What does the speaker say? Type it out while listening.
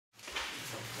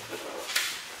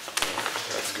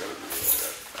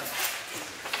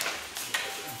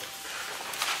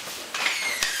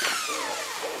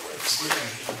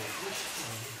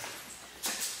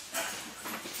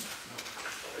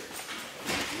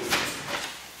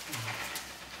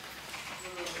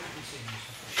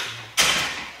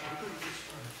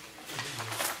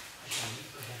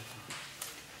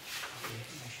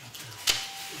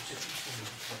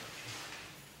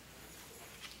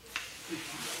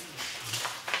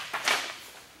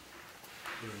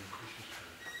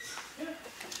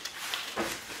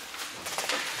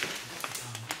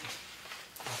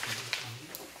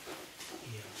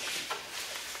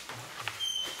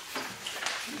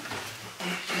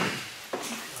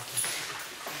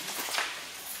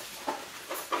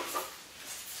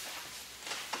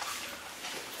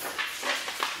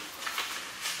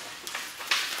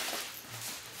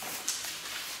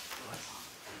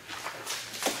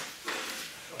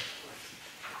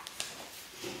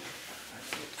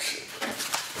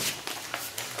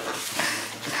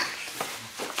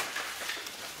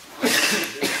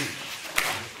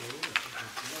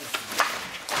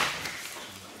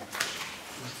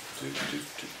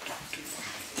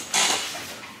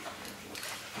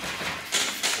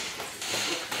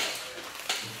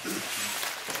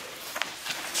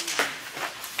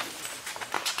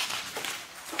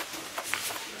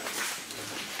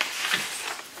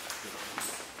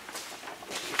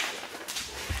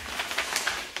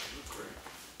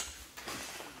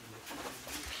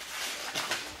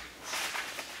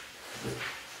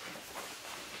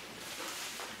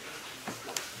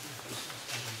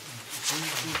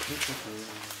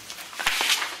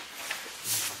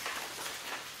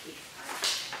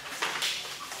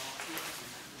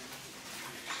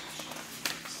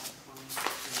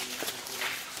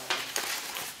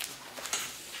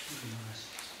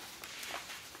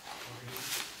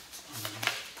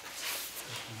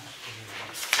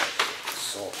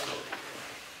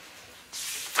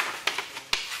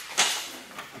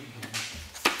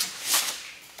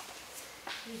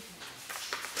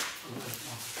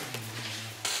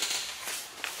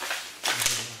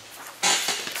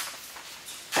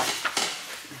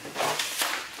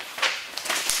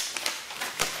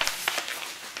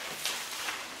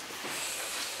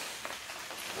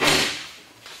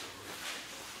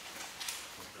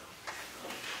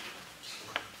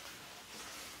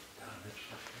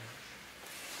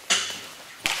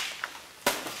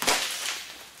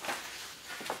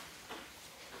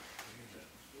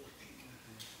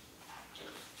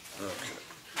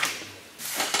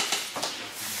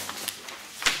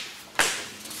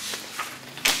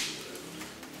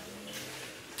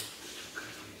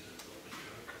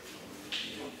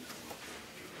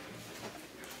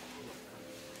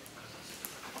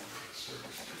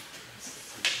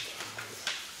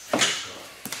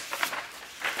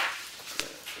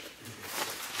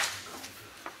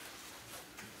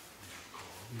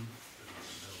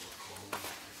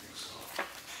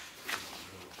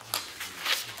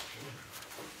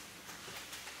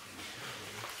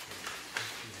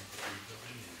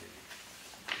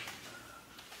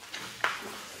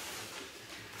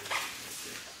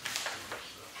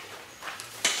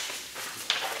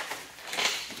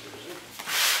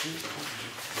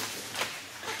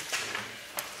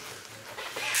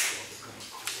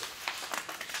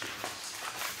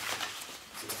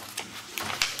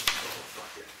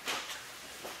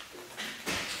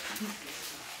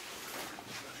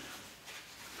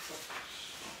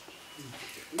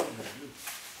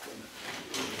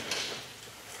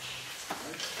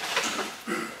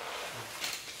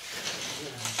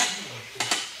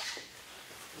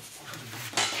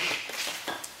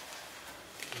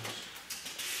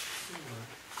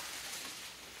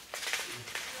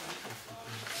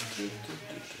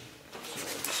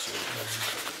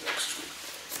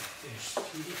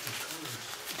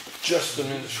Just the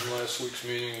minutes from last week's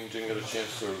meeting. Didn't get a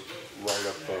chance to write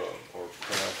up or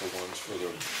print out the ones for the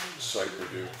site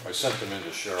review. I sent them in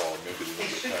to Cheryle. Maybe they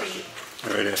didn't get past it.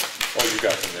 Right here. Oh, you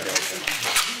got them there. Okay.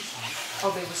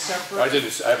 Oh, they were separate? I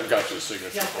haven't got to the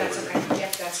signature. Yeah, that's okay. Yeah,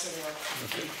 that's what they were.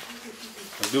 Okay.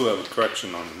 I do have a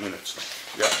correction on the minutes.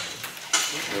 Yeah.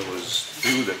 It was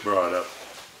you that brought up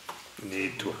the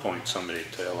need to appoint somebody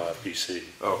to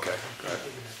LRPC. Okay.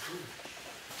 Right.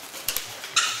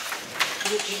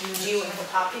 Do you have a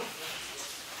copy?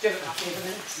 Do you have a copy of the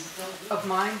minutes? Of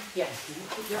mine? Yeah.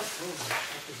 Yep. So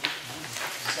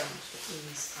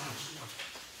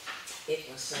it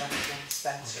was Selectman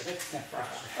Spencer.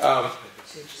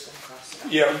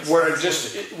 Yeah,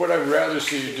 what I'd rather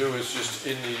see you do is just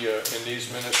in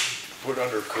these minutes put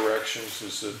under corrections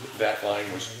is that line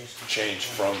was changed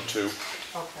from to,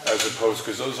 okay, as opposed,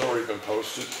 because those already been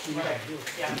posted. Right.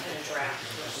 Yeah, in a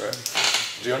draft. Right.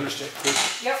 Do you understand,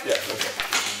 Chris? Yep. Yeah. Okay.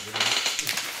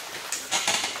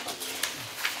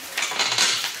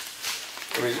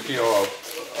 I mean, you know,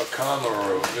 a comma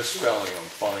or a misspelling I'm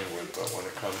fine with, but when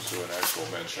it comes to an actual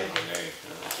mention of the name, you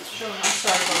know, just... Sure, I'm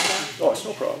sorry about that. Oh, it's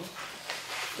no problem.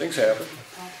 Things happen.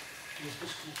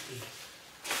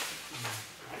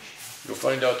 You'll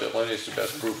find out that Lenny's the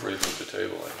best proofreader at the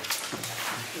table, I think.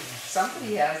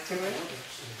 Somebody has to it.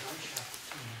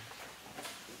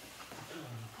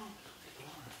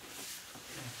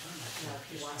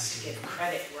 He wants to give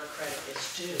credit where credit is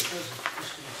due.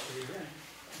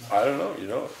 I don't know, you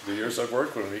know, the years I've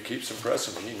worked with him, he keeps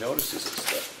impressing me. He notices this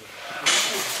stuff.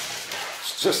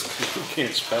 It's just, you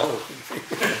can't spell it.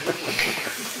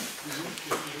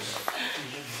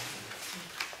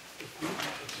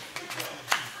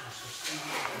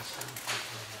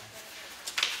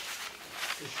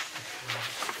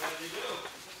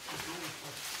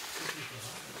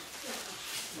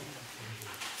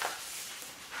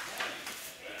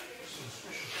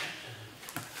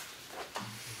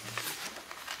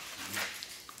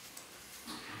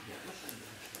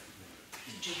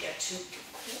 too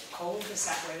cold? Is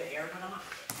that where the air went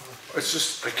off? It's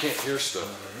just, I can't hear stuff.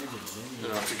 You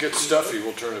know, if it gets stuffy,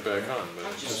 we'll turn it back on, but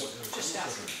it's Just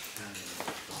asking.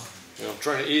 you know, I'm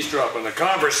trying to eavesdrop on the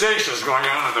conversations going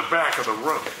on in the back of the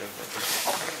room.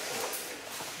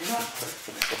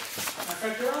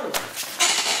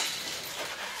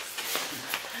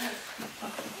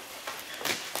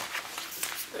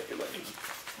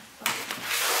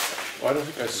 Well, I don't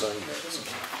think I signed that.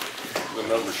 The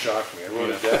number shocked me. I wrote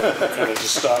it down and kind of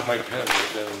just stopped my pen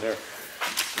right down in there.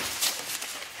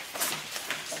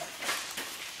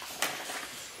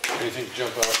 Anything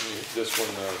jump out in this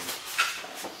one,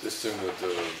 this thing with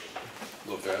the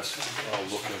Levesque? I'll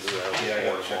look into that. Yeah, I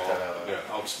gotta check that out.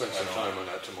 Yeah, I'll spend some time on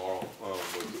that tomorrow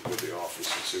with the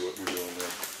office and see what we're doing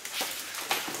there.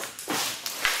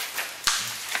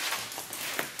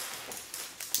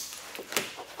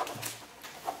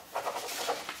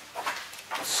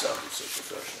 Sounded so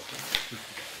professional.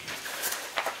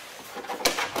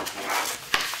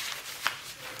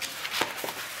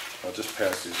 I'll just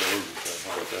pass these over to them.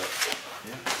 How about that?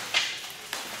 Yeah.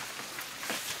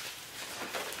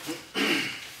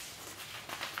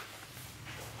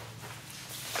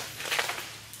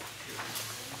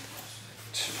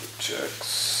 Two checks.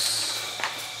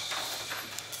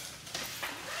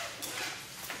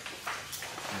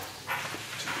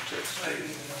 Two checks.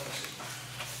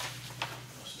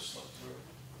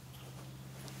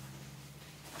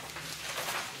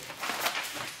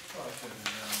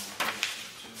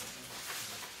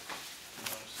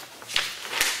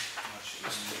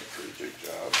 Pretty big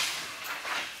job.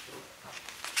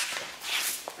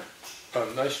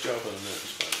 Nice job on the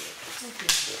minutes, by the way.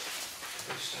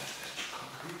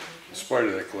 In spite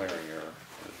of that glaring error.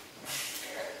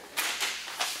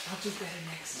 I'll do better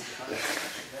next time.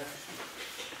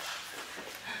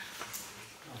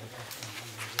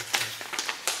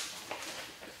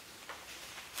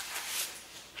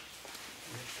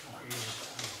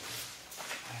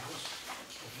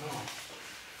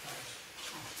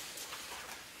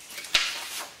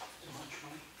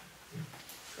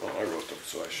 Oh, I wrote them,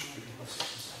 so I should be.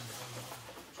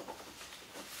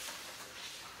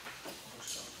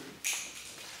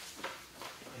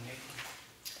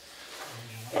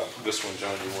 This one,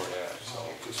 John, you weren't at, so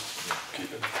I'll just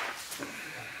keep it.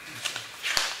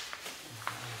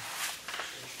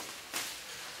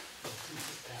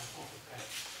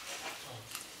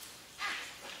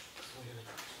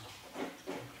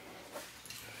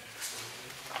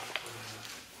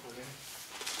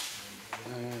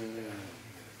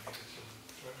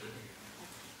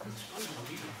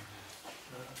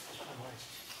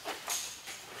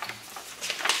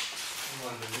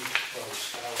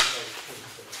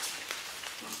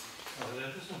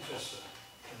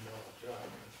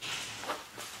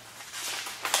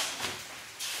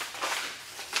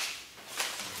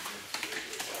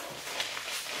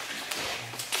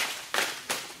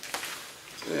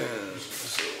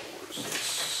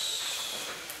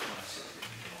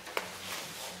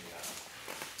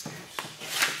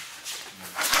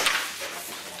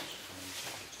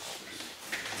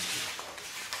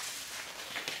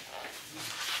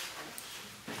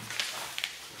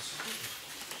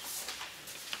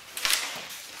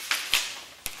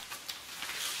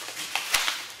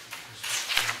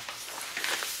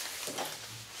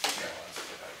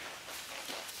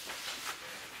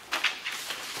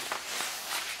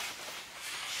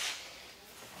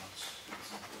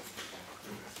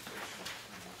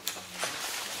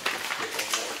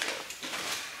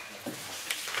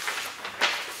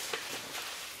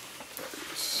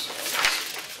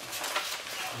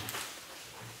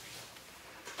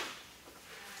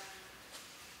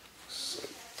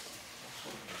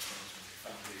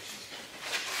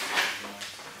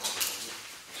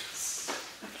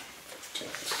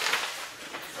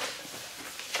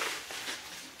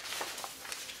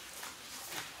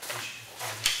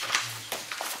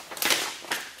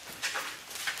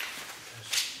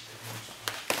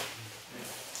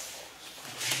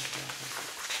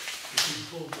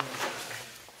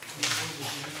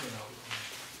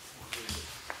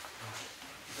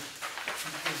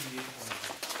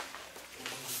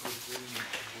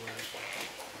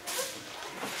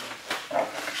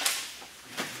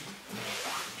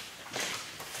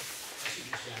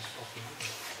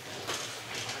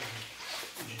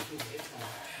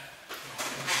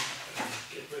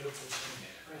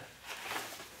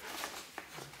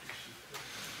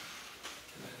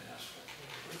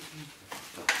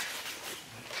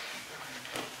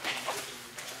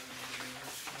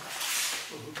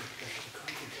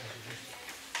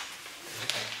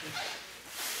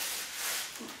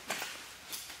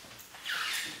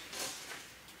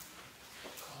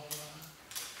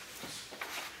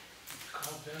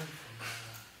 in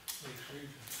from Lakes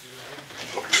Region.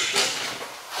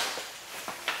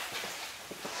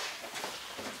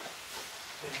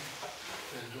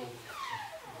 And Joel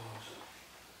goes.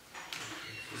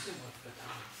 He's in one for the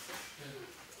town. Yeah.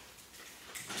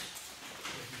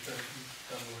 He's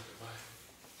done work at my,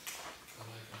 I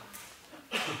like him.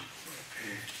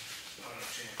 Not a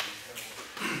champion,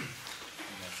 and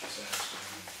that's the saddest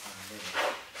thing on me.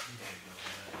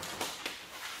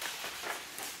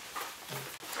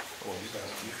 Oh, you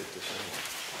fit this anyway.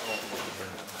 I don't want to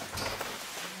bring that back.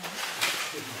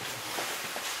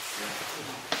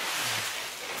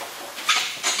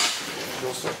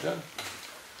 You'll start done.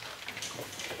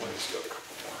 Let's go.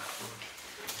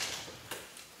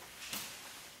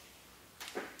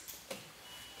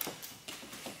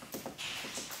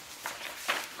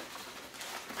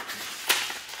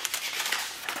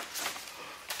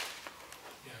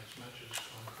 Yeah, as much as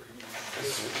concrete.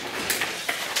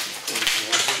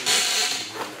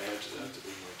 Add to that to be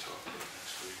my topic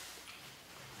next week.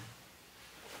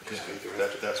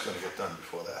 That's gonna get done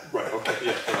before that. Right, okay,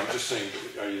 yeah, but I'm just saying,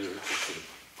 I either just sort of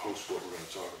post what we're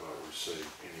gonna talk about, or say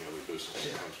any other business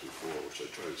that comes before, which I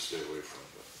try to stay away from,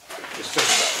 but I just think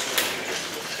about it.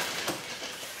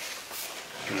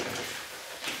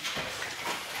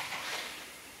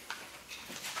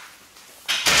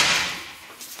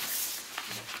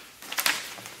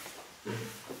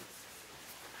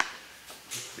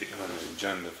 Be on the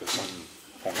agenda for some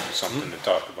point, something to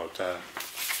talk about that.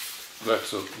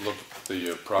 That's the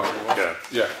property one? Yeah.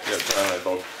 Yeah, John and I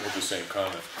both with the same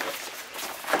comment.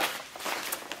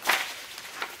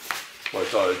 What I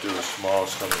thought I'd do is tomorrow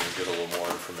come in and get a little more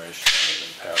information on it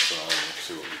and pass it on and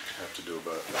see what we have to do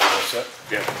about it. All set?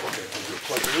 Yeah. Okay, we'll do a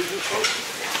pledge of allegiance, folks.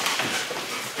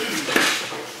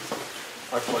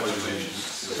 I pledge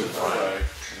allegiance to the flag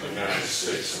of the United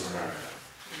States of America,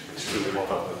 and to the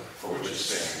republic for which it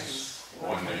stands,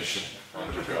 one nation,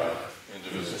 under God,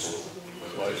 indivisible,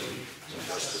 with liberty and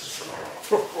justice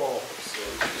for all.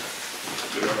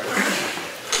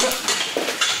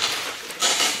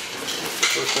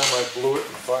 First time I blew it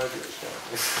in 5 years.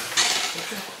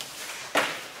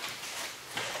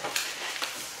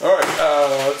 All right,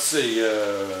 let's see,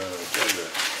 agenda.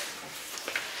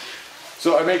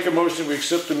 So I make a motion, we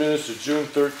accept the minutes of June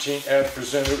 13th as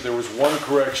presented. There was one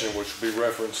correction which will be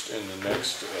referenced in the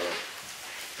next,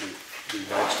 and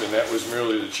that was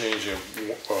merely the change of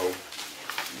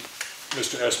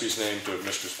Mr. Espie's name to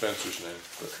Mr. Spencer's name.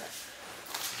 Okay.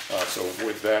 So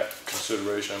with that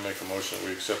consideration, I make a motion that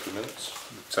we accept the minutes.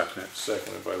 Second.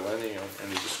 Seconded by Lenny.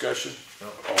 Any discussion? No.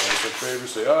 All those in favor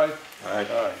say aye. Aye.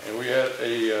 Aye. And we had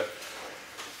a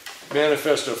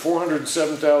manifest of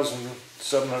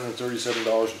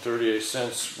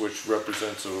 $407,737.38, which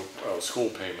represents a school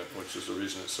payment, which is the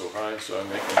reason it's so high. So I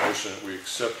make a motion that we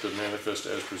accept the manifest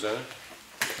as presented.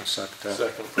 I'll second that.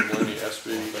 Second from Lenny.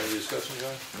 Espie. Any discussion,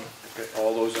 John? No. Okay.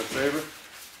 All those in favor?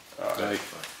 Aye.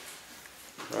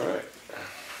 All right.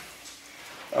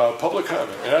 Public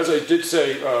comment. And as I did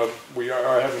say, we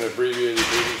are having an abbreviated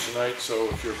meeting tonight, so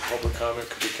if your public comment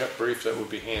could be kept brief, that would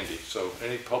be handy. So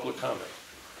any public comment?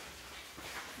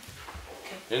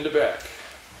 In the back.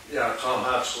 Yeah, Tom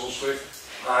Hart, School Street.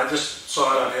 I just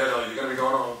saw it on here, you're gonna be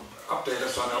going on, update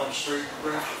us on Elm Street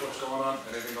Bridge, what's going on,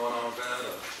 anything going on with that?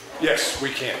 Or? Yes, we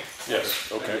can. Yes,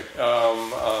 okay.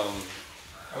 I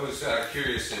was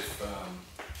curious if the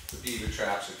beaver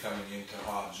traps are coming into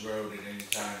Hobbs Road at any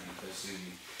time, because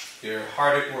they're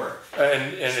hard at work.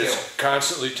 And it's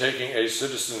constantly taking a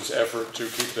citizen's effort to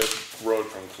keep that road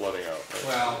from flooding out. Right?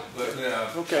 Well, but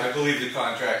okay. I believe the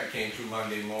contractor came through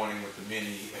Monday morning with the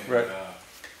Mini and right.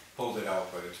 Pulled it out,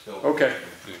 but it's still okay.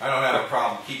 I don't have a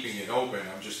problem keeping it open.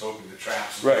 I'm just hoping the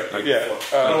traps. Right. Yeah.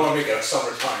 I don't want to make it a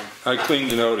summertime. I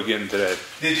cleaned it out again today.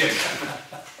 Did you?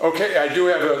 Okay, I do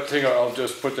have a thing. I'll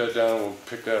just put that down. We'll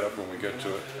pick that up when we get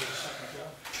to it.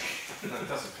 That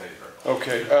doesn't pay very well.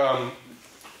 Okay.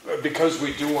 Because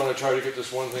we do want to try to get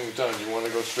this one thing done, you want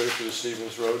to go straight to the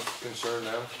Stevens Road concern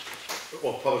now?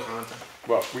 Well, public comment.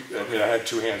 Well, I had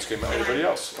two hands came out. Anybody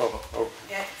else? Oh.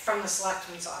 Yeah, from the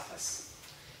Selectmen's office.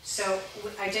 So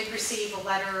I did receive a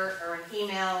letter or an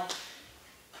email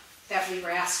that we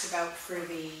were asked about for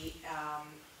the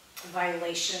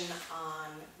violation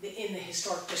in the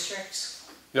historic district.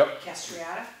 Yep.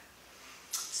 Castriata.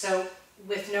 So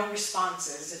with no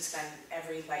responses, it's been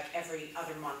every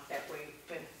other month that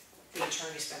the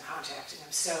attorney's been contacting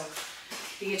them. So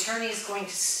the attorney is going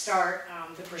to start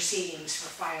the proceedings for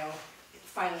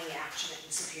filing action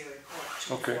in Superior Court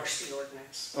to enforce the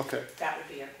ordinance. Okay.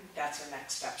 That's our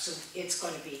next step. So he's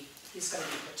going to be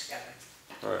put together.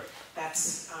 All right.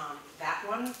 That's that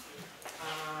one.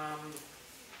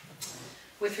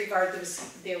 With regard,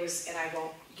 there was, and I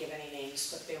won't give any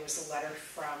names, but there was a letter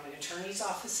from an attorney's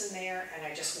office in there, and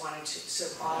I just wanted to, so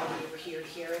all of you were here to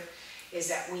hear it, is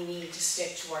that we need to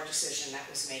stick to our decision that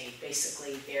was made.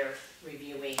 Basically, they're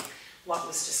reviewing what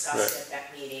was discussed at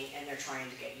that meeting, and they're trying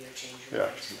to get you to change your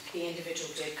mind. The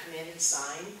individual did come in and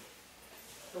sign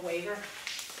the waiver.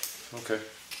 Okay.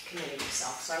 Committing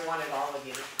himself, so I wanted all of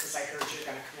you, because I heard you're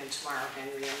gonna come in tomorrow,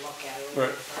 Henry, and look at it a little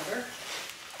bit further.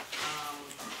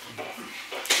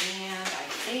 And I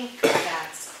think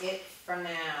that's it for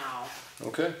now.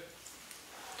 Okay.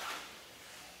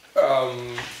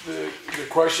 The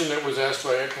question that was asked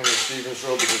by Effingham Stevens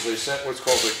Road, because they sent what's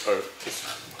called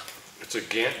it's a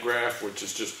Gantt graph, which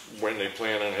is just when they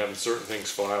plan on having certain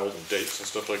things filed and dates and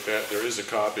stuff like that. There is a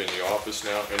copy in the office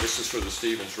now, and this is for the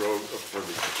Stevens Road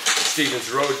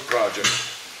project,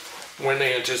 when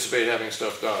they anticipate having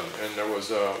stuff done. And there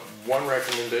was one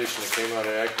recommendation that came out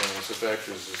of Acton as the fact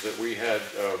is that we had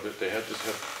that they had to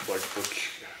have like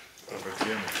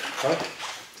Procurement. huh?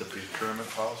 The procurement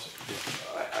policy.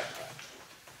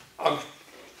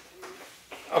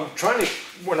 I'm trying to,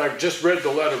 when I just read the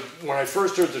letter, when I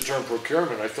first heard the term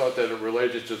procurement, I thought that it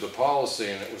related to the policy,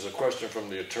 and it was a question from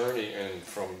the attorney and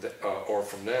from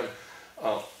them.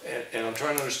 And I'm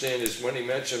trying to understand is when he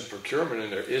mentioned procurement in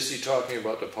there, is he talking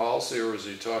about the policy or is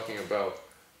he talking about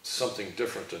something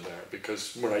different than that?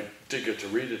 Because when I did get to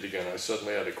read it again, I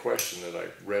suddenly had a question that I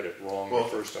read it wrong the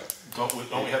first time. Don't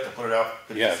we have to put it out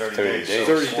in 30 days? So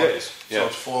 30 days. So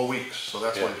it's 4 weeks, so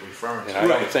that's what he's referring to.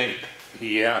 And I don't think,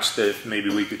 he asked if maybe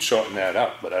we could shorten that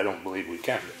up, but I don't believe we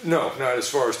can. No, not as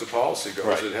far as the policy goes.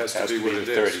 Right. It has to be what it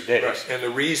is. 30 days. Right. And the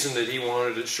reason that he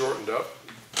wanted it shortened up?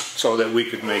 So that we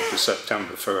could make the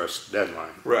September 1st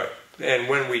deadline. Right. And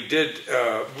when we did,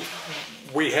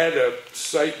 we had a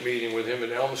site meeting with him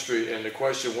in Elm Street, and the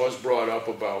question was brought up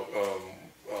about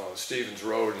Stevens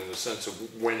Road in the sense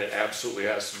of when it absolutely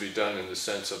has to be done, in the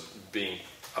sense of being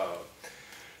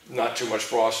not too much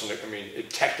frost. I mean, it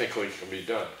technically can be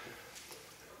done.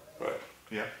 Right.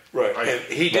 Yeah. Right. And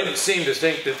he didn't seem to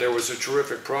think that there was a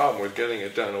terrific problem with getting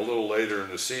it done a little later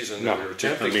in the season than we were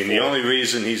attempting. I mean, the only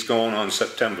reason he's going on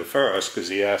September 1st, because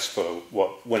he asked for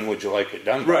when would you like it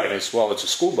done by? Right. And it's, well, it's a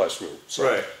school bus route. So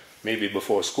right. maybe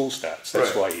before school starts.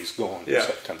 That's right. why he's going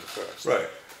September 1st. Right.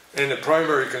 And the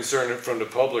primary concern from the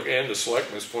public and the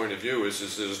selectmen's point of view is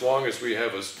that as long as we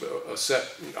have a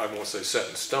set, I won't say set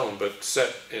in stone, but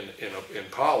set in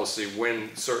policy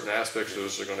when certain aspects of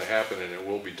this are going to happen, and it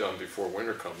will be done before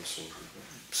winter comes. And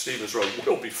Stevens Road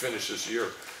will be finished this year.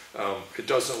 It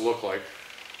doesn't look like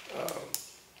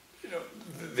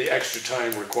the extra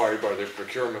time required by the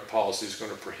procurement policy is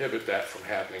going to prohibit that from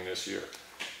happening this year.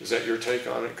 Is that your take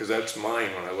on it? Because that's mine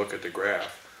when I look at the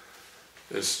graph.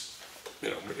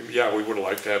 Yeah, we would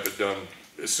like to have it done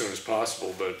as soon as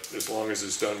possible, but as long as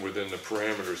it's done within the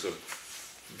parameters of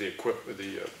the equipment,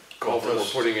 the culvert we're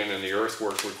putting in and the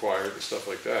earthwork required and stuff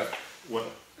like that.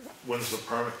 When's the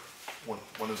permit?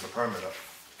 When is the permit up?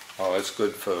 Oh, that's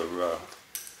good for,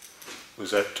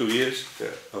 was that 2 years? Yeah.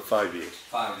 Or 5 years?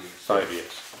 5 years. 5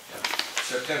 years. Yeah.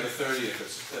 September 30th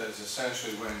is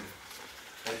essentially when,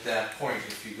 at that point,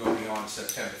 if you go beyond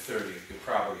September 30th, you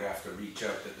probably have to reach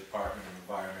out to the Department of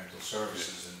Environmental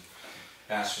Services and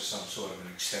ask for some sort of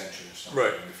an extension or something.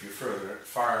 Right. And if you're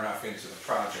far enough into the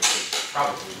project, it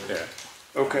probably would.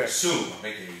 Yeah. Okay. Assume, I'm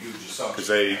making a huge assumption.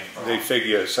 Because they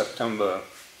figure September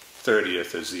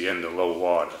 30th is the end of low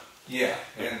water. Yeah,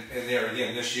 and there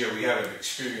again, this year we haven't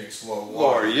experienced low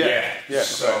water. Yeah.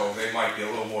 So they might be a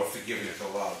little more forgiving to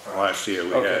a lot of projects. Last year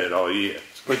we had it all year.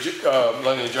 But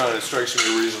Lenny and John, it strikes me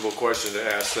a reasonable question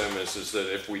to ask them is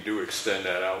that if we do extend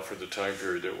that out for the time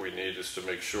period that we need, is to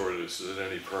make sure that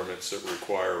any permits that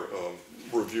require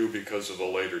review because of a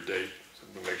later date,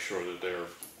 to make sure that they're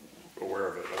aware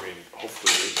of it. I mean,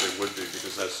 hopefully they would be,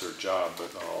 because that's their job,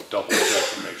 but I'll double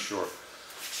check and make sure.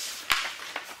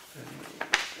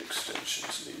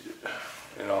 Extensions needed.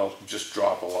 And I'll just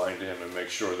drop a line to him and make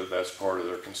sure that that's part of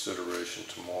their consideration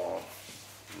tomorrow.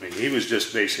 I mean, he was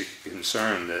just basically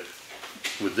concerned that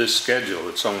with this schedule,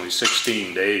 it's only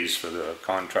 16 days for the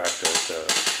contractor to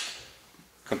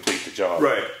complete the job.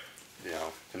 Right. You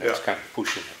know, and that's kind of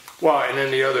pushing it. Well, and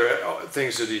then the other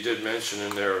things that he did mention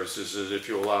in there is that if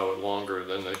you allow it longer,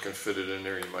 then they can fit it in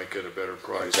there, you might get a better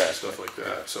price and stuff like that.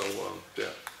 Yeah. So, yeah.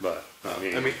 But, I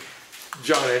mean,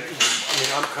 John,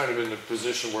 I'm kind of in the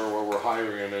position where we're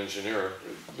hiring an engineer.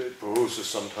 It behooves us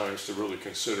sometimes to really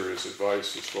consider his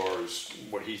advice as far as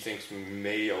what he thinks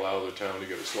may allow the town to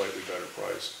get a slightly better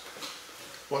price.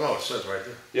 Well, no, it says right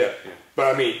there. Yeah.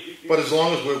 But I mean, but as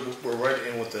long as we're right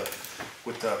in with the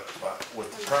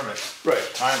permit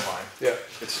right timeline, yeah,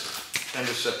 it's end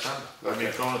of September. I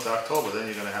mean, going into October, then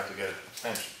you're gonna have to get an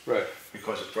extension. Right,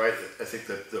 Because it's right, I think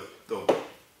that the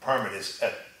permit is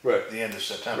at right, the end of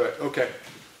September. right, okay.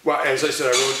 Well, as I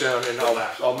said, I wrote down, and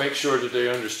Relax. I'll make sure that they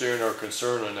understand our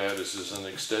concern on that. This is an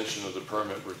extension of the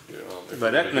permit. If But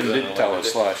we're gonna do Ekman that did on a tell later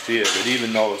us date. last year that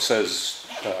even though it says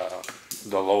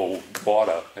the low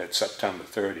water at September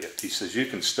 30th, he says you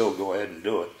can still go ahead and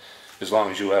do it as long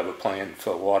as you have a plan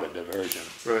for water diversion.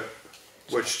 Right,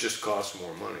 which just costs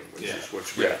more money,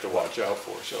 which we Yeah. have to watch out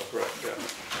for, so, right,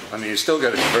 yeah, I mean, you still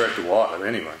got to divert the water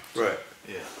anyway. right.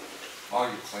 Yeah. All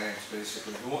your plans,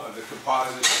 basically, the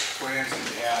composite plans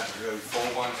that you had, the really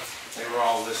full ones, they were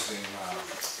all listing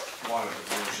water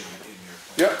diversion in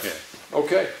your plan. Yeah,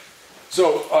 okay.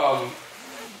 So,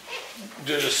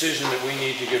 the decision that we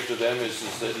need to give to them is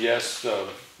that yes,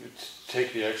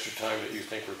 take the extra time that you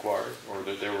think required, or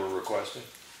that they were requesting?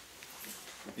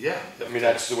 Yeah. I mean,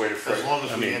 that's the way to phrase As it. long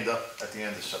as I we mean- end up at the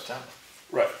end of September.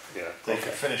 Right, Yeah. They Okay.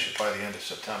 can finish it by the end of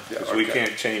September. Yeah. Because we Okay.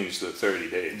 can't change the 30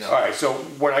 days. No. all right, so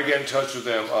when I get in touch with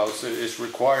them, I'll say it's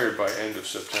required by end of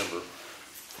September,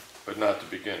 but not the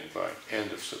beginning, by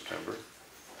end of September.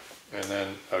 And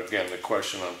then, again, the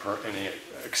question on any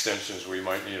extensions we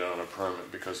might need on a permit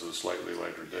because of the slightly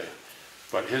later date.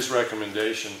 But his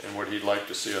recommendation and what he'd like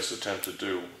to see us attempt to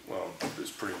do,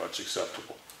 is pretty much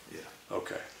acceptable. Yeah.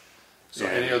 Okay. So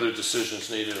Yeah. any other decisions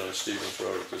needed on Stevens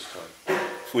Road at this time?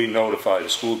 If we notify the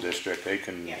school district, they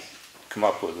can Yes. come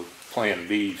up with a plan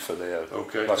B for their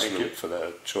Okay, bus thank you. route for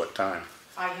that short time.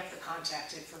 I have the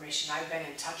contact information. I've been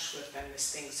in touch with them as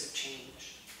things have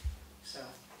changed. So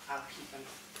I'll keep them,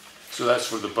 So that's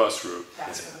for the bus route?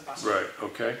 that's for the bus. Right,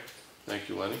 okay. Thank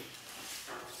you, Lenny.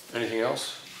 Anything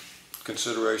else?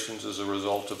 Considerations as a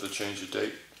result of the change of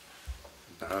date?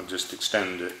 Just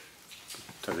extend it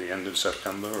to the end of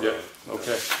September? Or, Yeah,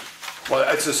 okay. Well,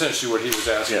 that's essentially what he was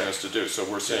asking Yeah. us to do, so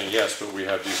we're saying yes, but we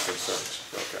have these concerns,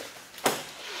 okay.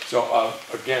 So,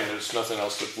 again, there's nothing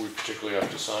else that we particularly have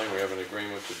to sign, we have an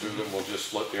agreement to do them, we'll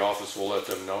just let the office, we'll let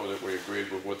them know that we agreed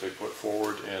with what they put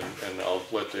forward, and I'll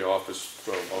let the office,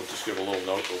 I'll just give a little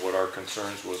note of what our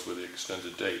concerns was with the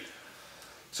extended date.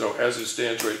 So as it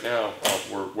stands right now,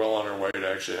 we're well on our way to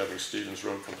actually having Stevens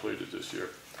Road completed this year.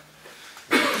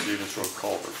 Stevens Road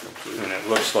culvert completed. And it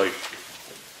looks like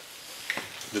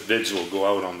the bids will go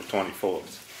out on the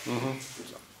 24th.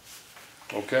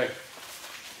 Okay.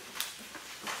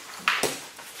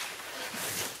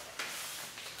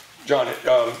 John,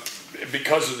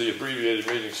 because of the abbreviated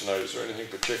meeting tonight, is there anything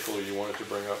particular you wanted to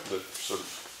bring up that's sort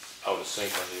of out of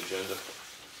sync on the agenda?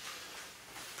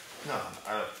 No,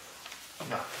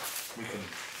 no, we can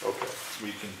Okay.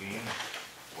 reconvene,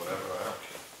 whatever, I don't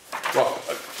care. Well,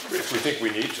 if we think we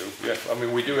need to, yeah. I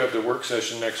mean, we do have the work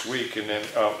session next week, and then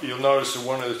you'll notice that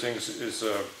one of the things is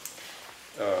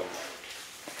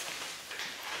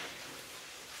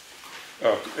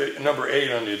number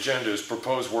 8 on the agenda is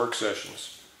proposed work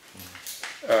sessions.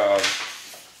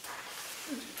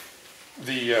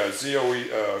 The ZOE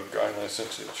guidelines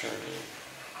sent to the attorney.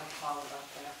 I'll follow up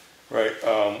that.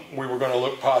 Right, we were going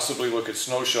to possibly look at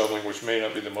snow shoveling, which may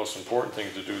not be the most important thing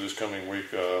to do this coming week.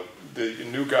 The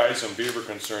new guys on beaver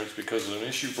concerns, because of an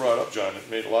issue brought up, John, it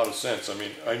made a lot of sense. I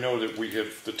mean, I know that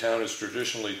the town has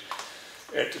traditionally,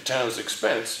 at the town's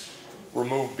expense,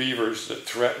 removed beavers that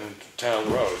threaten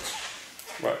town roads.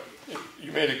 Right,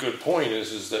 you made a good point,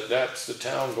 is that that's the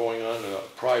town going on to a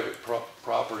private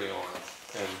property owner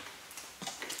and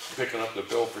picking up the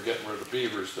bill for getting rid of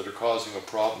beavers that are causing a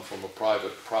problem from a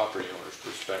private property owner's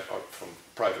perspective, from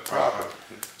private property.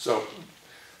 So,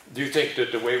 do you think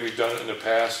that the way we've done it in the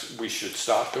past, we should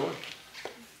stop doing?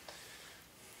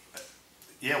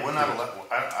 Yeah, we're not allowed,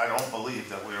 I don't believe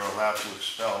that we are allowed to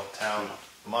expel town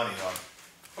money on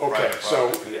Okay, private so,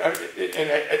 property.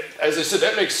 as I said,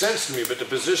 that makes sense to me, but the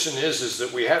position is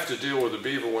that we have to deal with the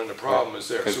beaver when the problem is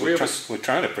there. Because So we have we're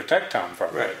trying to protect town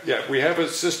property. Right, yeah, we have a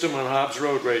system on Hobbs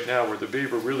Road right now where the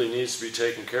beaver really needs to be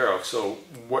taken care of. So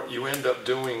what you end up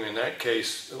doing in that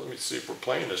case, let me see if we're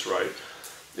playing this right,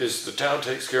 is the town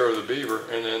takes care of the beaver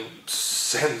and then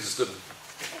sends the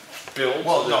bill to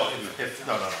Well, the... no, no,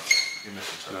 you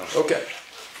misinterpreted. Okay,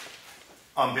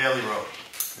 On Bailey Road,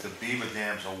 the beaver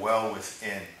dams are well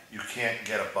within, you can't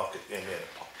get a bucket in there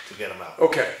to get them out.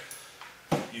 okay,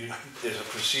 There's a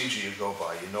procedure you go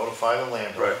by, you notify the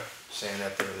landowner, Right. saying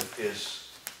that there is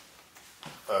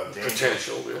a danger,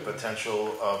 Potential, yeah.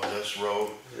 potential of this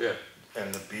road, yeah,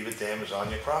 and the beaver dam is on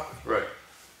your property. right,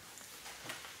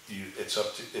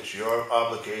 It's your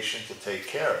obligation to take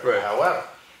care of it. Right. However,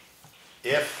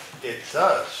 if it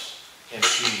does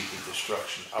impede the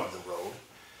destruction of the road,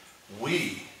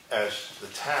 we, as the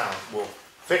town, will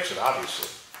fix it, obviously,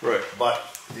 Right.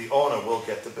 But the owner will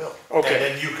get the bill. Okay. And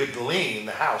then you could lien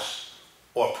the house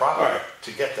or property All right.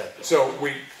 to get that bill. So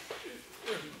we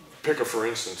pick a for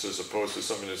instance as opposed to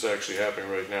something that's actually happening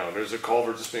right now. There's a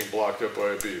culvert that's being blocked up by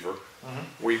a beaver.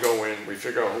 We go in, we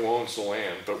figure out who owns the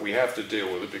land, but we have to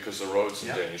deal with it because the road's in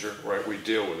Yeah. danger, right? We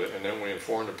deal with it, and then we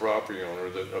inform the property owner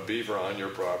that a beaver on your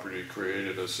property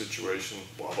created a situation,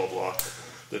 blah, blah, blah.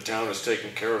 The town is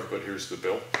taken care of, but here's the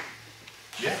bill.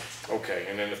 Yeah. Okay,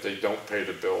 and then if they don't pay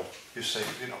the bill, You say,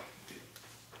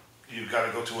 you've got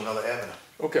to go to another avenue.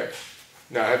 okay.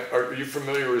 Now, are you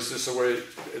familiar, is this a way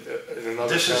in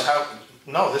another This is town?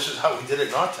 this is how we did it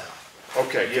in our town.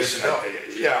 Okay, years 'cause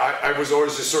ago. I was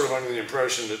always just sort of under the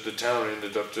impression that the town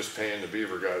ended up just paying the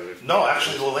beaver guy. No,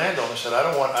 actually, the landowner said, I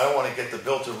don't want to get the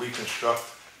bill to reconstruct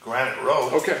Granite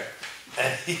Road. Okay,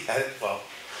 And he had it,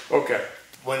 okay.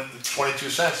 when 22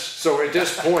 cents. So at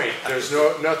this point, there's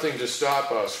nothing to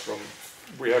stop us from,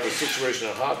 we have a situation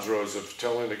on Hobbs Road of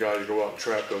telling the guy to go out and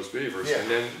trap those beavers. Yeah. And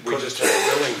then we just have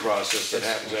a billing process that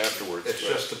happens afterwards. It's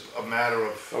right? just a matter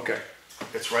of, Okay,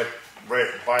 it's right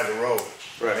by the road.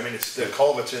 Right. I mean, it's the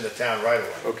culvert's in the town right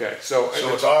away. okay, so.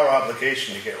 So it's our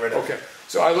obligation to get rid of it. Okay,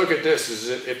 so I look at this, is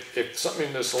that if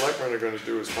something the selectmen are gonna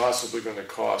do is possibly gonna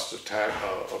cost a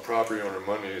property owner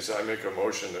money, is I make a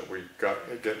motion that we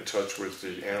get in touch with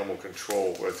the animal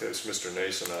control, with this Mr.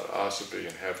 Nason out of Espie,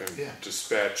 and have him Yeah.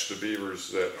 dispatch the beavers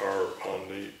that are on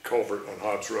the culvert on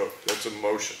Hobbs Road. That's a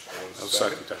motion. I'll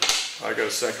second that. I got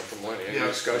a second from Lenny. Any Yeah.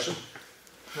 discussion?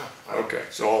 No, I don't- Okay,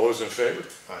 so all those in favor?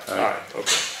 Aye. Aye,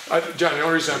 okay. John, the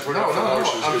only reason I put No, up the no, no,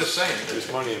 motion I'm is just saying. there's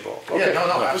money involved. Yeah, Okay, no,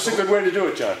 no, that's a good absolutely. way to do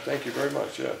it, John. Thank you very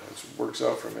much, yeah, it works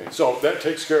out for me. So that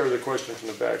takes care of the question from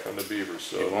the back on the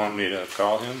beavers, You so. want me to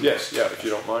call him? Yes, yeah, if you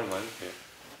don't mind, Len.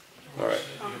 All right.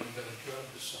 You're gonna job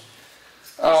this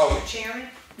summer. Mr. Chairman,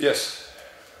 Yes,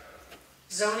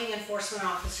 zoning enforcement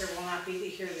officer will not be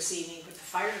here this evening, but the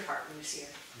fire department is here.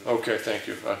 okay, thank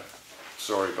you.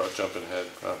 Sorry about jumping ahead.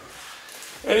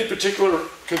 Any particular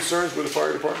concerns with the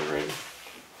fire department, Randy?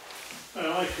 My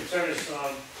only concern is,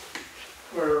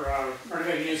 we're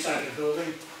renovating the inside of the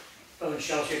building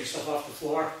shelves, getting stuff off the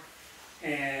floor,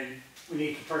 and we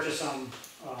need to purchase some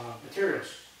materials.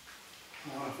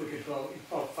 If we could go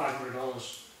about $500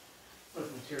 worth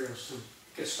of materials to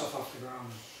get stuff off the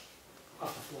ground,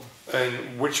 off the floor.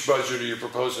 And which budget are you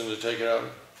proposing to take it out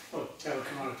of? Well, that would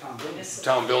come out of town building.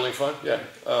 Town building fund, yeah.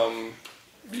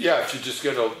 Yeah, if you just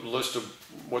get a list of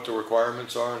what the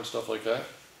requirements are and stuff like that.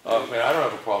 I mean, I don't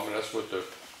have a problem, that's what the,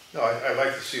 No, I'd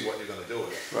like to see what you're gonna do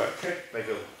with it. right, Make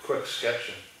a quick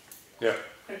sketch. yeah.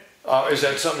 Is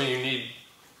that something you need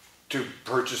to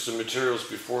purchase the materials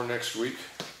before next week?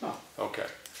 No. Okay.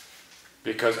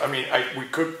 Because, I mean, we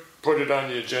could put it on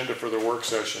the agenda for the work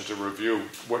session to review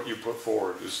what you put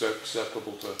forward. Is that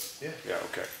acceptable to? Yeah. Yeah,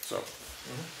 okay, so,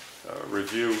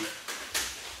 review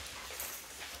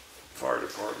fire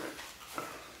department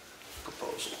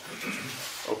proposal.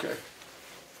 Okay.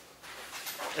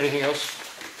 Anything else?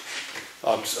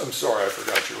 I'm sorry, I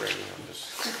forgot you, Randy. I'm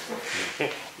just,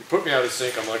 you put me out of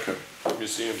sync. I'm like a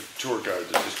museum tour guide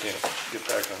that just can't get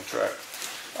back on track.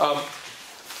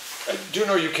 I do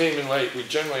know you came in late. We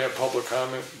generally have public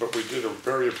comment, but we did a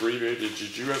very abbreviated.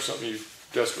 Did you have something you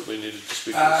desperately needed to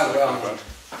speak to the selectmen about?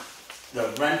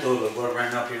 The rental that we're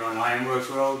renting up here on Ironworks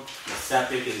Road, the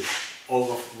septic is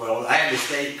over, well, I had the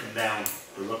state come down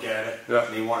to look at it. Yeah.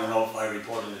 They want to know if I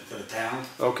reported it to the town.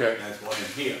 Okay, That's why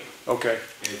I'm here. okay.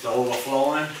 It's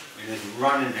overflowing and it's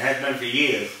running, it has been for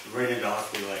years, right into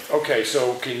Hospital Lake. Okay,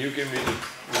 so can you give me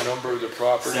the number of the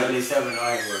property? 77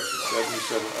 Ironworks.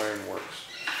 77 Ironworks.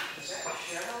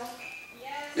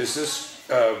 Is this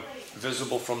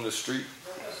visible from the street?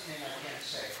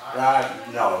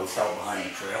 No, it's out behind the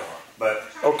trailer, but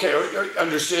Okay,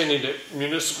 understanding that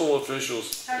municipal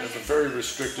officials have a very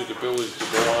restricted ability to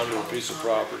go onto a piece of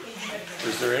property.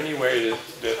 Is there any way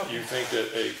that you think that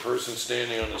a person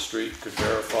standing on the street could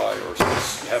verify or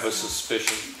have a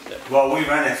suspicion? well, we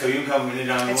rent it, so you can come in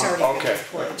down the It's road. already- Okay,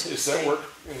 Reported to the does that state. work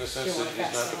in the sense You that want he's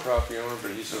that not the so. property owner,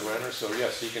 but he's a renter? So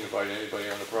yes, he can invite anybody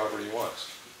on the property he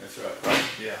wants. That's right. Right?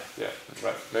 Yeah, Yeah,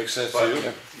 right. Makes sense to but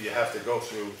you? you have to go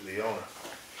through the owner.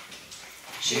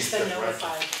 She's been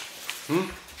notified.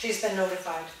 She's been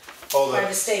notified Oh, by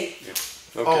the state.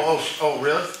 Okay, oh,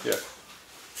 really? yeah.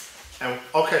 And,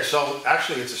 okay, so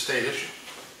actually it's a state issue.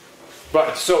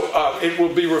 But, so, it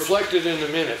will be reflected in the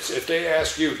minutes. If they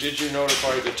ask you, did you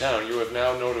notify the town? You have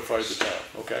now notified the town,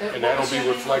 okay? And And what that'll was be your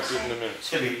name, reflected I'm in the minutes.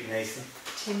 Timmy Mason.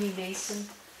 Timmy Mason.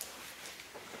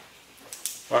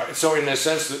 All right, so in the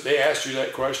sense that they asked you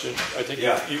that question, I think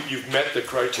Yeah. you've met the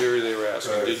criteria they were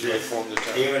asking. Right, Did you yes. inform the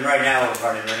town? Even right now, we're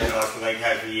running it off the lake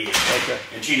has for years, Okay,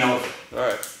 and she knows it. all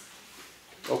right.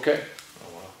 Okay,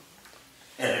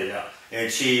 Yeah. And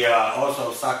she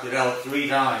also sucked it out 3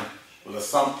 times with a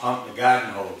sump pump and a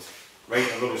garden hose, right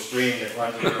in a little stream that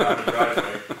runs around the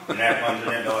driveway, and that runs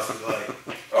it into Austin's lake.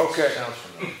 okay, Sounds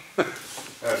familiar.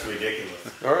 That's ridiculous.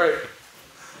 all right.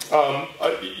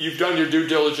 You've done your due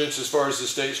diligence as far as the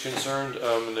state's concerned,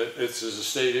 and it's a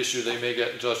state issue. They may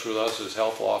get in touch with us as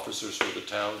health officers for the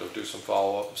town to do some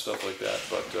follow-up and stuff like that,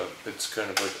 but it's kind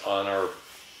of like on our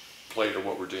plate of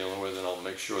what we're dealing with, and I'll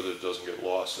make sure that it doesn't get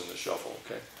lost in the shuffle,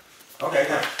 okay? Okay,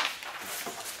 then.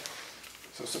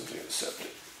 So something accepted.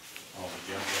 Oh,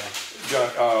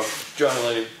 yeah. John and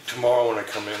Lenny, tomorrow when I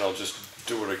come in, I'll just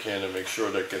do what I can to make sure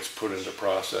that gets put into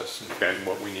process and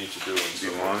what we need to do. And Do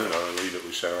you want it, or leave it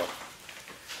with Cheryl?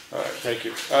 All right, thank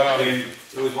you. And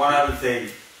there was one other thing.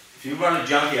 If you run a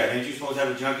junkyard, ain't you supposed to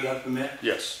have a junkyard permit?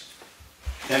 Yes.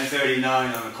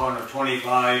 1039 on the corner of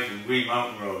 25 and Green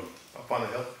Mountain Road. Up on the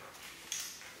hill?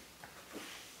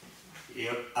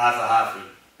 Yep, Arthur Hartford.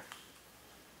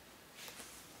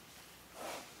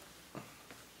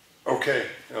 Okay,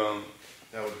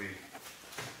 That would be,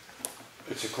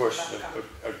 it's a question of,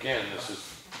 again,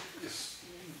 is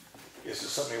it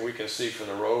something we can see from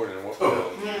the road and what?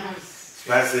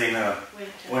 Especially in the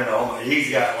winter. He's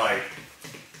got like,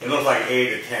 it looks like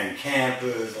 8 or 10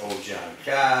 campers, old John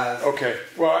cars. Okay,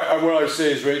 well, what I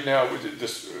say is right now, with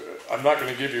this, I'm not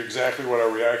going to give you exactly what our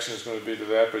reaction is going to be to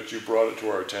that, but you brought it to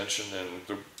our attention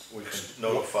and we can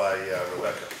notify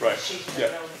Rebecca. right, She can yeah,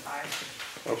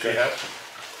 notify. okay. She has?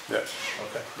 Yes,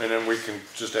 Okay. and then we can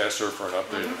just ask her for an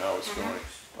update on how it's going.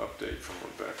 Update from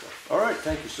Rebecca. All right,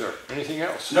 thank you, sir. Anything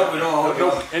else? No, we don't.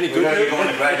 No, any good We're news? going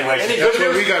to graduation. Any That's good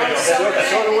where news? we gotta go.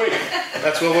 So do we.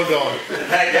 That's where we're going. Yeah,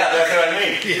 that's what I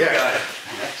mean. Yeah.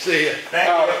 See ya.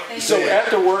 Thank you. So at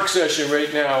the work session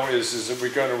right now is that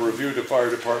we're going to review the fire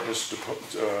department's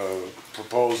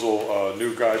proposal,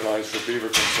 new guidelines for beaver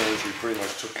concerns. We pretty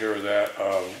much took care of that.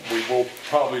 We will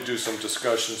probably do some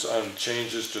discussions on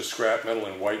changes to scrap metal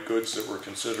and white goods that we're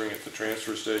considering at the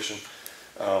transfer station.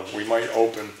 We might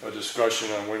open a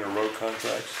discussion on winter road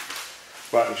contracts,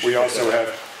 but we also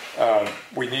have,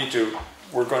 we're going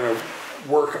to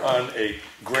work on a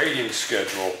grading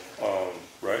schedule,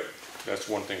 right? That's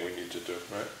one thing we need to do,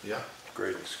 right? Yeah.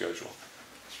 Grading schedule.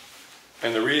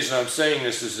 And the reason I'm saying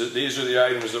this is that these are the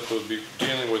items that we'll be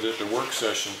dealing with at the work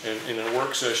session. And in a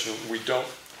work session, we don't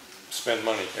spend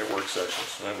money at work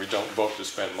sessions, and we don't vote to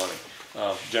spend money.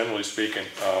 Generally speaking,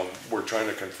 we're trying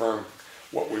to confirm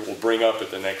what we will bring up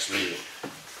at the next meeting.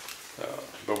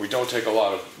 But we don't take a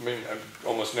lot of, I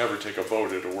almost never take a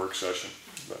vote at a work session.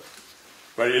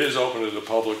 But it is open to the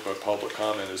public, but public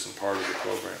comment isn't part of the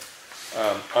program.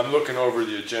 I'm looking over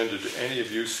the agenda. Do any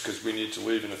of you, because we need to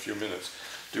leave in a few minutes,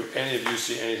 do any of you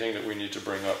see anything that we need to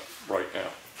bring up right now?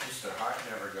 Mr. Hart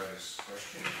never got his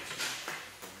question.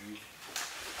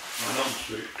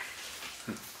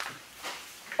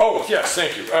 Oh, yes,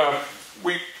 thank you.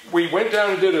 We went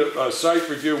down and did a site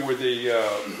review with the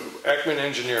Ekman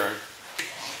Engineering.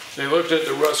 They looked at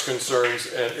the rust concerns,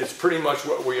 and it's pretty much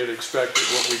what we had expected,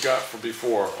 what we got from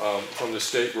before, from the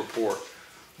state report.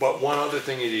 But one other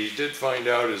thing that he did find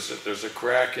out is that there's a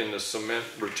crack in the cement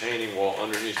retaining wall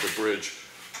underneath the bridge.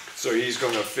 So he's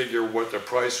going to figure what the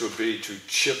price would be to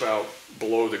chip out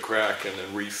below the crack and then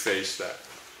reface that.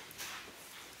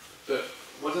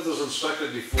 When it was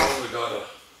inspected before, we got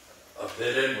a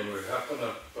bid in when we happened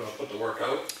to put the work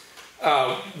out?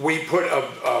 We put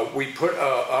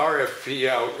a RFP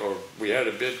out, or we had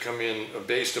a bid come in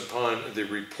based upon the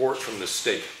report from the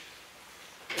state.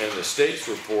 And the state's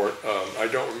report, I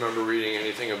don't remember reading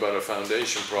anything about a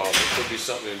foundation problem. It could be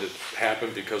something that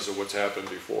happened because of what's happened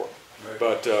before. Right.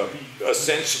 But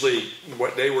essentially,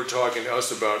 what they were talking to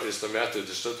us about is the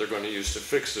methods that they're going to use to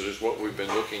fix it is what we've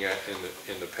been looking at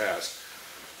in the past.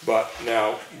 But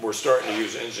now we're starting to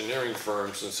use engineering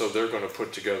firms, and so they're going to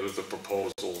put together the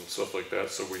proposal and stuff like that.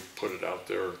 So we put it out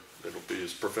there. It'll be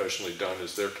as professionally done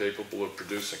as they're capable of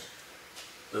producing.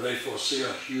 Do they foresee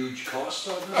a huge cost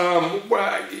on that?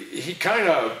 Well,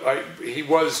 he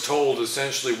was told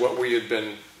essentially what we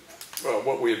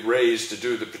had raised to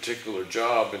do the particular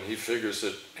job, and he figures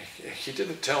that he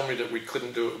didn't tell me that we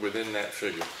couldn't do it within that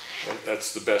figure. And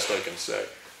that's the best I can say.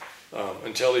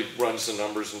 Until he runs the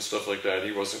numbers and stuff like that,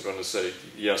 he wasn't going to say,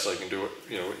 yes, I can do it.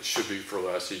 You know, it should be for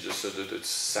less. He just said that it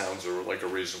sounds like a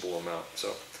reasonable amount.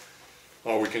 So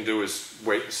all we can do is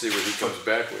wait and see what he comes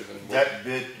back with. And that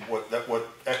bid, what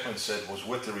Ekman said, was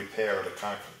with the repair of the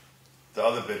concrete. The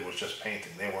other bid was just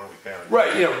painting, they weren't repairing.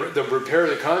 Right, the repair of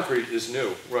the concrete is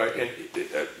new, right, and.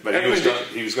 But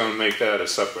he was gonna make that a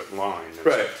separate line.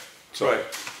 Right, So- right.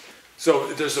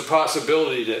 So there's a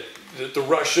possibility that the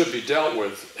rust should be dealt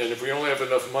with, and if we only have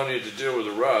enough money to deal with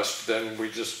the rust, then we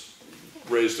just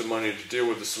raise the money to deal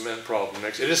with the cement problem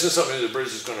next. It isn't something that the bridge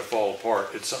is gonna fall apart,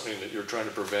 it's something that you're trying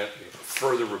to prevent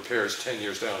further repairs 10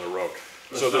 years down the road.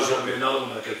 So there's gonna be another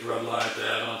one that gets redlined to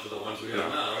add on to the ones we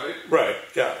have now, right? Right,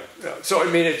 yeah. So I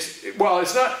mean, it's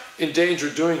not in danger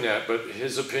of doing that, but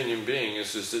his opinion being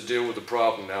is to deal with the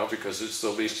problem now because it's the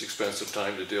least expensive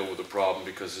time to deal with the problem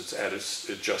because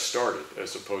it just started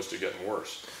as opposed to getting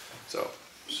worse. So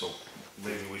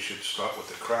maybe we should start with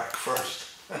the crack first.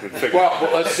 well,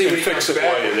 let's see what he Fix comes it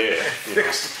back while you're with.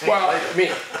 there. Well, I mean,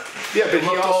 yeah, but It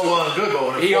looked all well and good, but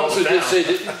when it he falls also did down- say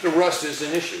that the rust is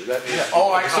an issue. That is,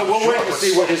 so I'm we'll sure, wait and but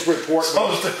see what his report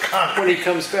So's the concrete. when he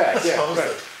comes back. Yeah, So's right.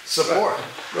 the support.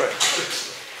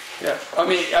 Right. Yeah, I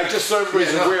mean, I just so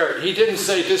everybody's Yeah, no. aware, he didn't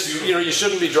say this, you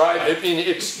shouldn't be driving, I mean,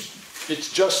 it's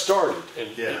just started, and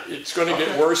Yeah. it's gonna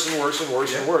get worse and worse and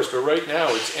worse and worse, but right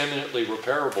now, it's eminently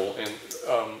repairable, and,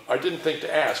 I didn't think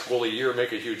to ask, will a year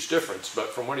make a huge difference,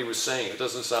 but from what he was saying, it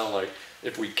doesn't sound like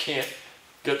if we can't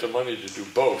get the money to do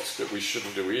both, that we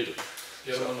shouldn't do either.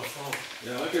 Get him on the phone.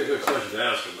 Yeah, might be a good question to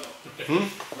ask him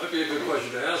though. Might be a good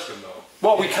question to ask him though.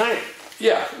 Well, we kind of,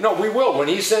 yeah, no, we will. When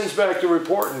he sends back the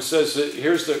report and says that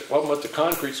here's what the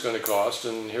concrete's going to cost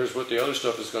and here's what the other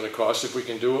stuff is going to cost, if we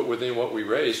can do it within what we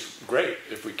raised, great.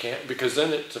 If we can't, because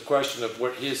then it's a question of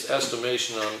what his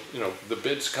estimation on, the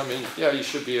bids come in. Yeah, you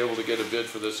should be able to get a bid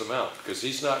for this amount because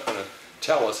he's not going to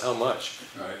tell us how much.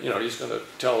 Right. He's going to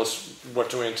tell us what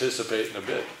to anticipate in a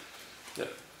bid. Yeah.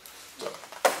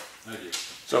 Thank you.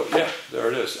 So yeah,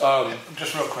 there it is.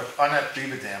 Just real quick, on that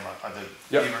beaver dam, on the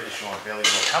Yep. beaver issue on Bailey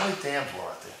Road, how many dams were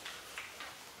out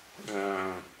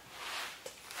there?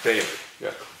 Bailey.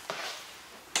 Yeah.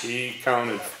 He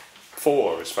counted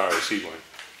 4 as far as he went.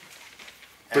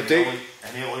 But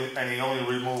And he only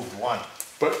removed one.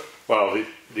 But Well,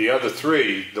 the other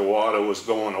 3, the water was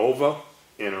going over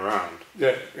and around.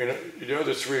 yeah, the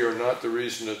other 3 are not the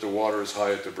reason that the water is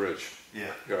high at the bridge.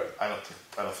 Yeah. Right. I don't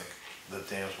think the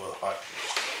dams were hot.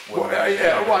 Well,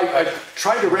 I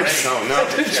tried to rest. No, I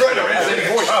didn't try to rest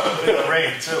any point. Probably the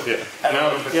rain too. Yeah.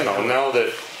 Now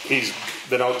that he's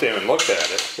been out there and looked at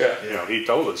it, Yeah. he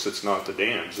told us it's not the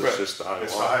dams, it's Right. just the high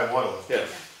It's the water. high water level.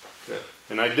 Yeah.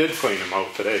 And I did clean them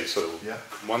out today, so Yeah.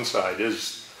 one side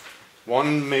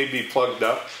one may be plugged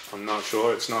up, I'm not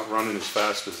sure, it's not running as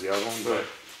fast as the other one, but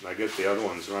I get the other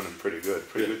one's running pretty good.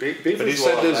 But he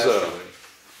said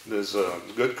there's a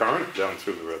good current down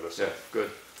through the river. So. Yeah,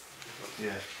 good.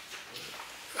 Yeah.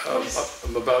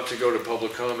 I'm about to go to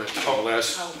public comment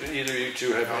unless either of you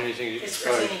two have anything. It's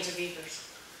pertaining to beavers.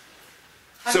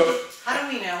 How So- do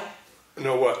we know?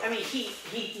 Know what? I mean, he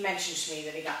mentioned to me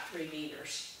that he got 3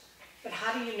 beavers. But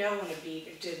how do you know when a beaver,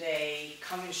 do they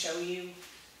come and show you?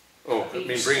 Oh, I mean,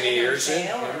 bring the ears in?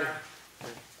 I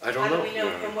don't How do know. we know,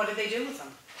 and what do they do with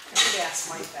them? I should ask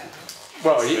Mike that.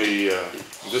 Well,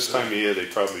 This time of year, they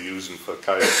probably use them for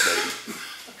coyote bait.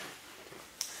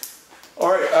 all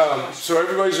right, so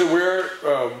everybody's aware,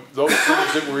 those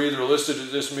things that were either listed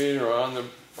at this meeting or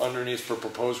underneath for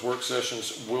proposed work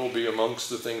sessions will be amongst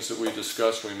the things that we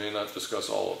discussed. We may not discuss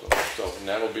all of them. So, and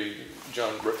that'll be,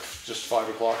 John, just 5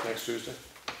 o'clock next Tuesday?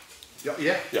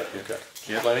 Yeah. Yeah, okay.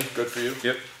 Yeah. Lenny, good for you?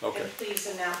 Yep. Okay. And please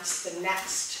announce the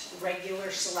next regular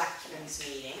selectmen's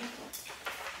meeting,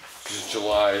 This is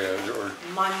July, or,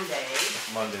 Monday,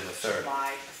 Monday the 3rd.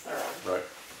 July the 3rd. right.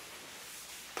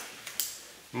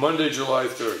 Monday, July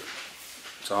 3rd.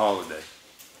 It's a holiday.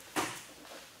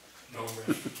 No,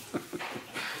 man.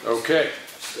 Okay,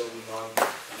 Still on.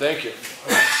 thank you.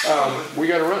 We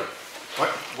gotta run. What?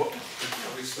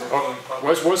 Are we still Oh, going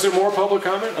public? was there more public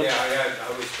comment? Yeah,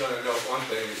 I was gonna note one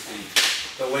thing is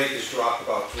the lake has dropped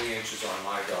about 3 inches on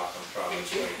my dock on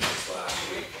Providence Lake this last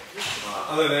week.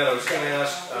 Other than that, I was gonna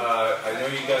ask, I know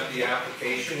you got the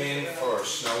application in for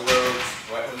snow roads,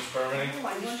 wetlands permitting. Oh,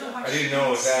 I wonder how I didn't she know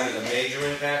knows. if that is a major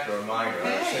impact or a minor.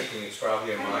 I was thinking it's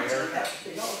probably a minor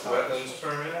wetlands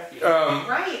permit.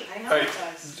 Right, I know it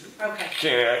does. Okay.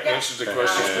 Can't answer the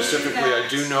question specifically. I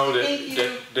do know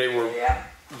that they were,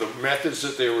 the methods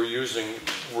that they were using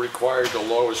required the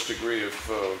lowest degree of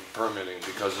permitting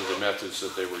because of the methods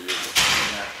that they were using.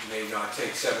 And that may not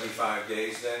take 75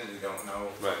 days then, we don't know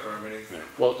for Right. permitting.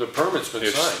 Well, the permit's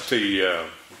been signed.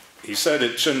 He said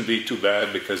it shouldn't be too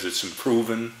bad because it's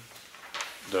improving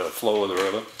the flow of the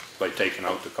river by taking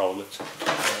out the culverts.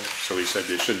 So he said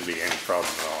there shouldn't be any problem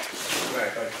at all.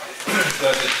 Right, but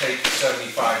does it take the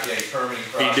 75-day permitting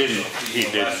process? He didn't. or He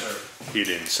the didn't. lesser? he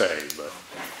didn't say, but.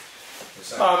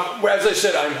 As I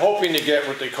said, I'm hoping to get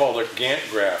what they call a Gantt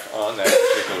graph on that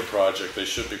particular project. They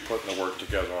should be putting the work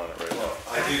together on it right now.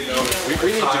 I did notice We the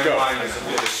need to go. timeline is a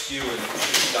bit askew, and you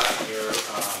should have gotten your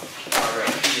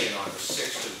RFP in on the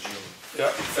 6th of June. Yep.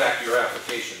 In fact, your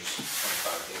application is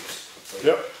 25 days.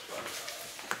 Yep.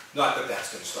 Not that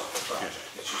that's gonna stop the project,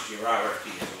 it's just your RFP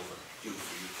is overdue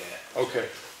for you to get. Okay.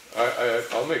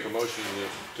 I'll make a motion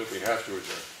that we have to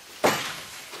adjourn.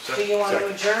 Do you want to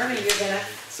adjourn, or you're gonna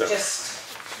So- just,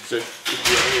 So, if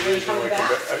you have any reason Are you why coming come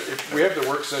back? back- if we have the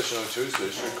work session on Tuesday,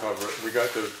 it should cover it. We got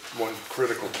the one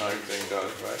critical time thing done,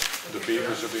 right? The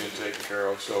beavers are being taken care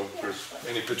of, so if there's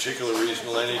any particular reason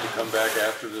Lenny to come back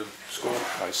after the school?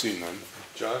 I see none.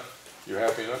 John, you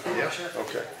happy enough? Yeah. Sure.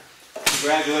 Okay.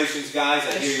 Congratulations, guys,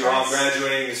 I hear you're all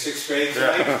graduating in 6th grade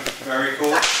tonight, very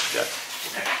cool.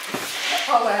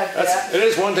 I'll add that. It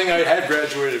is one thing I had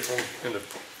graduated from in the.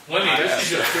 Lenny, this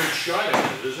is your third shot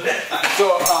at it, isn't it?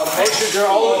 So, motion to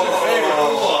all those in favor,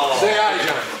 say aye,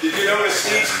 John. Did you notice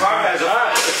Steve's car has a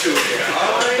attitude here?